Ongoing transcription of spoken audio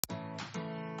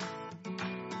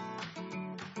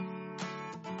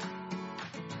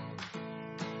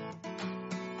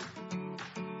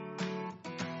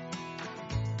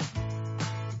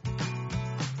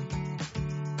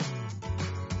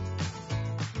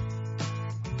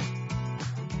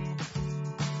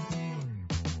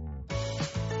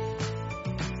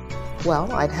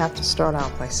Well, I'd have to start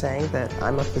out by saying that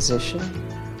I'm a physician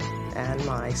and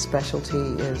my specialty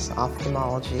is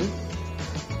ophthalmology,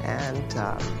 and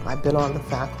I've been on the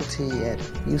faculty at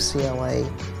UCLA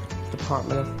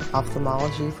Department of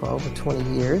Ophthalmology for over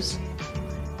 20 years,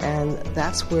 and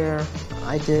that's where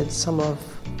I did some of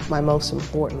my most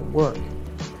important work.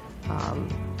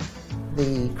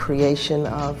 The creation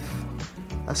of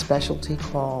a specialty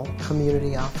called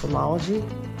community ophthalmology,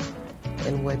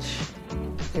 in which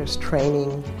there's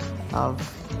training of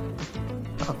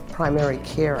primary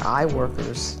care eye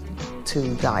workers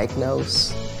to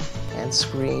diagnose and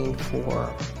screen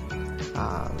for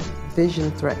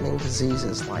vision-threatening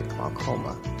diseases like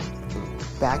glaucoma.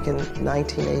 Back in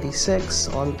 1986,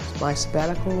 on my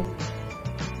sabbatical,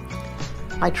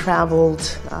 I traveled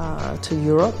to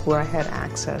Europe, where I had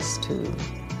access to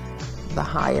the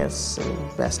highest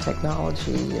and best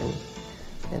technology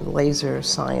and laser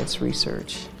science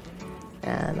research.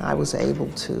 And I was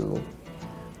able to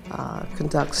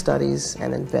conduct studies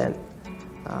and invent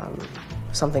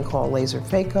something called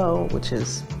Laserphaco, which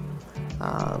is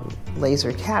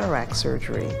laser cataract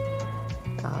surgery.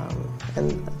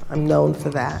 And I'm known for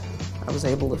that. I was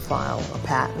able to file a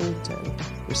patent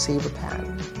and receive a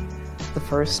patent. The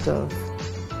first of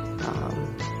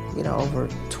over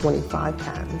 25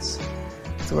 patents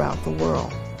throughout the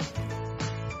world.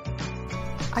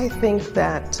 I think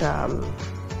that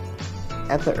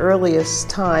at the earliest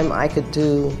time I could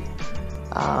do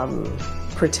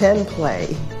pretend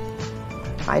play,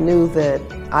 I knew that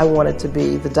I wanted to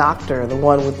be the doctor, the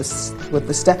one with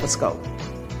the stethoscope.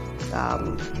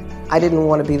 I didn't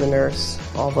want to be the nurse,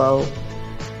 although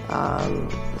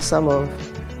some of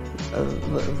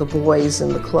the boys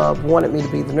in the club wanted me to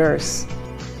be the nurse,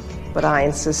 but I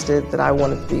insisted that I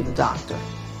wanted to be the doctor,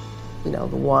 the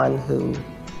one who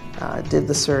did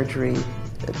the surgery,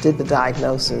 did the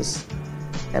diagnosis,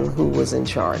 and who was in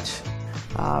charge.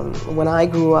 When I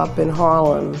grew up in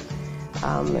Harlem,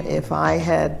 if I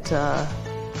had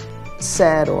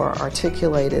said or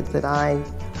articulated that I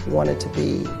wanted to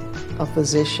be a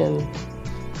physician,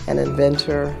 an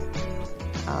inventor,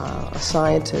 a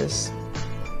scientist,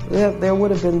 there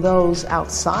would have been those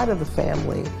outside of the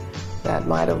family that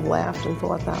might have laughed and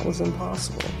thought that was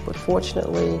impossible. But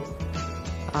fortunately,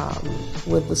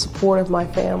 with the support of my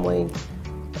family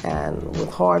and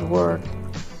with hard work,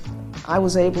 I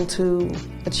was able to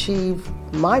achieve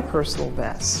my personal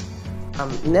best.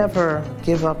 Never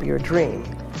give up your dream,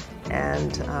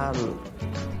 and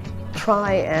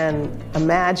try and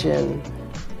imagine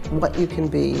what you can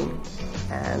be,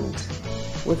 and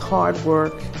with hard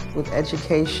work, with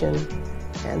education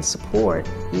and support,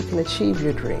 you can achieve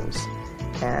your dreams.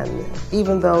 And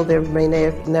even though there may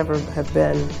never have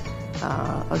been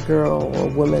a girl or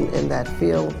woman in that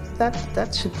field,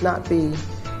 that should not be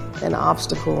an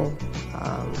obstacle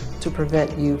to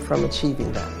prevent you from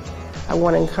achieving that. I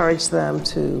want to encourage them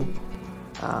to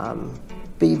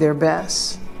be their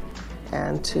best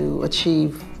and to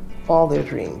achieve all their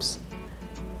dreams.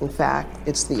 In fact,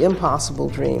 it's the impossible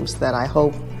dreams that I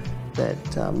hope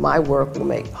that my work will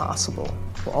make possible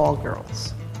for all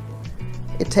girls.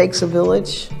 It takes a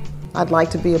village. I'd like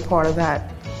to be a part of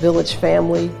that village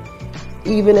family,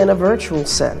 even in a virtual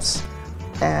sense.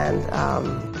 And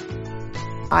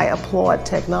I applaud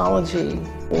technology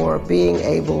for being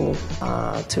able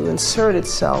to insert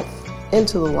itself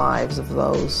into the lives of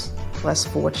those less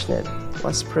fortunate,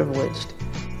 less privileged,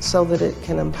 so that it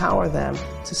can empower them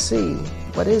to see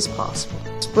what is possible.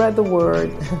 Spread the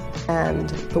word, and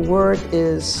the word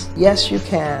is, yes, you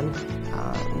can.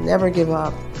 Never give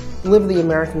up. Live the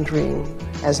American dream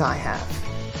as I have.